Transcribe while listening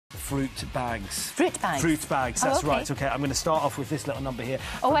fruit bags. Fruit bags? Fruit bags, that's okay. right. OK, I'm going to start off with this little number here.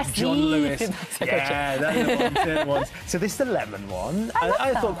 Oh, I from see. John Lewis. Yeah, they're the ones. So this is the lemon one.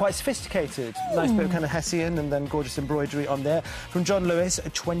 I thought quite sophisticated. Nice bit of kind of Hessian and then gorgeous embroidery on there. From John Lewis,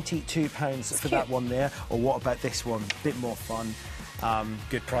 £22 for that one there. Or what about this one? Bit more fun.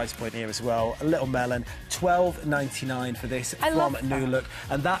 Good price point here as well. A little melon, £12.99 for this from New Look.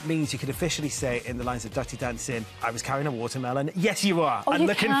 And that means you can officially say in the lines of Dirty Dancing, I was carrying a watermelon. Yes, you are. Oh, and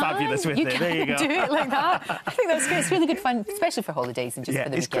looking fabulous with it. There you go. Do it like that. I think that's great. It's really good fun, especially for holidays and just for the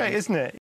weekend. It's great, isn't it?